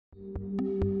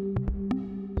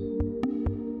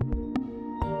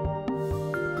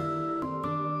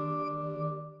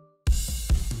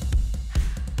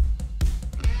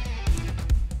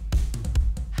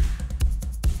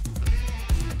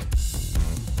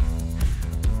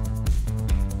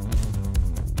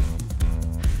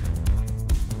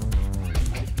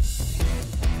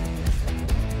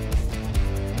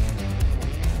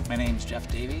My name's Jeff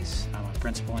Davies. I'm a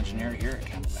principal engineer here at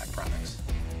CamelBak Products.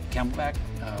 CamelBak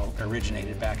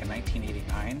originated back in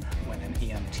 1989 when an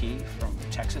EMT from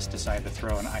Texas decided to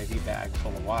throw an IV bag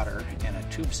full of water in a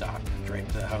tube sock, drape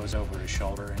the hose over his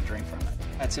shoulder, and drink from it.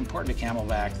 It's important to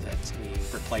CamelBak that we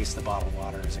replace the bottled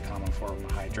water as a common form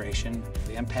of hydration.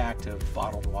 The impact of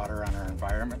bottled water on our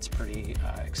environment is pretty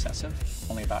excessive.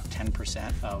 Only about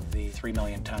 10% of the 3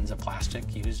 million tons of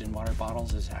plastic used in water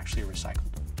bottles is actually recycled.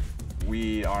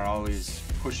 We are always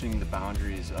pushing the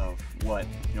boundaries of what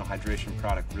hydration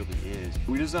product really is.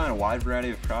 We design a wide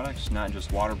variety of products, not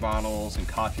just water bottles and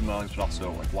coffee mugs, but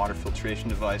also like water filtration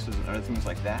devices and other things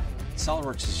like that.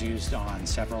 SOLIDWORKS is used on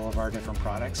several of our different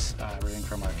products, everything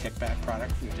from our CamelBak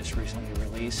product we just recently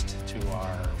released to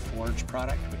our Forge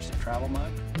product, which is a travel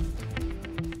mug.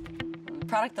 The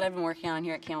product that I've been working on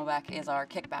here at CamelBak is our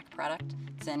CamelBak product.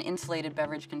 It's an insulated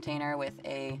beverage container with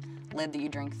a lid that you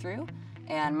drink through.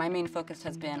 And my main focus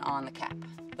has been on the cap.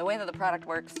 The way that the product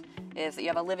works is that you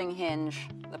have a living hinge,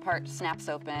 the part snaps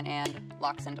open and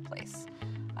locks into place.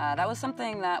 That was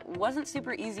something that wasn't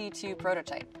super easy to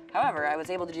prototype. However, I was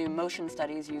able to do motion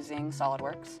studies using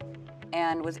SOLIDWORKS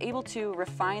and was able to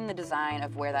refine the design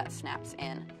of where that snaps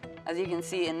in. As you can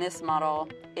see in this model,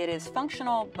 it is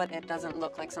functional, but it doesn't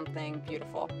look like something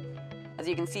beautiful. As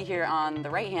you can see here on the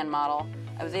right-hand model,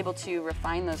 I was able to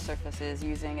refine those surfaces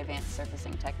using advanced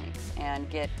surfacing techniques and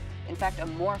get, in fact, a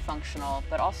more functional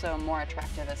but also more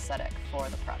attractive aesthetic for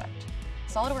the product.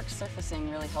 SOLIDWORKS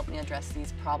surfacing really helped me address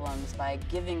these problems by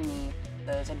giving me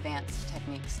those advanced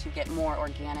techniques to get more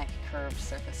organic curved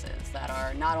surfaces that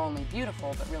are not only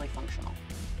beautiful but really functional.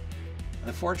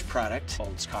 The Forge product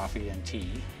holds coffee and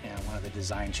tea, and one of the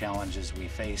design challenges we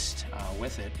faced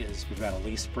with it is we've got a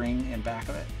leaf spring in back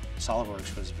of it.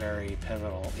 SOLIDWORKS was very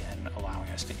pivotal in allowing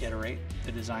us to iterate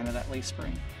the design of that leaf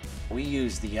spring. We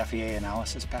used the FEA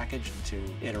analysis package to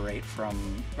iterate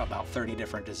from about 30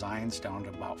 different designs down to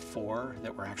about 4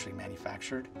 that were actually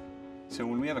manufactured. So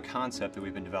when we have a concept that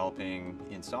we've been developing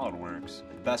in SOLIDWORKS,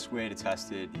 the best way to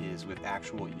test it is with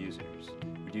actual users.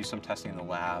 We do some testing in the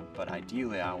lab, but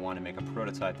ideally I want to make a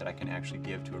prototype that I can actually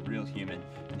give to a real human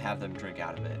and have them drink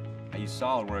out of it. I use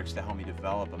SOLIDWORKS to help me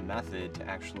develop a method to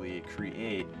actually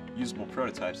create usable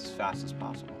prototypes as fast as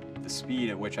possible. The speed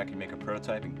at which I can make a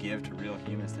prototype and give to real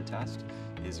humans to test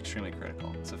is extremely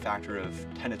critical. It's a factor of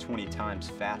 10 to 20 times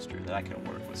faster that I can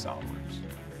work with SOLIDWORKS.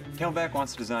 CamelBak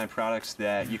wants to design products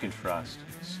that you can trust.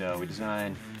 So we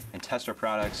design and test our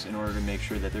products in order to make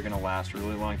sure that they're going to last a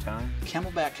really long time.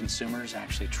 CamelBak consumers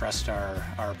actually trust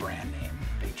our brand name.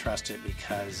 They trust it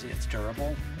because it's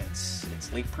durable,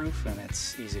 it's leak-proof, and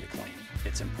it's easy to clean.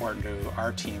 It's important to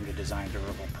our team to design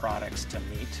durable products to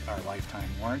meet our lifetime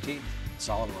warranty.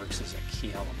 SOLIDWORKS is a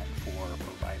key element for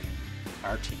providing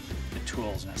our team the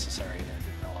tools necessary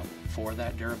to develop for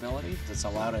that durability. It's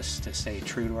allowed us to stay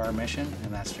true to our mission,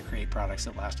 and that's to create products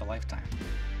that last a lifetime.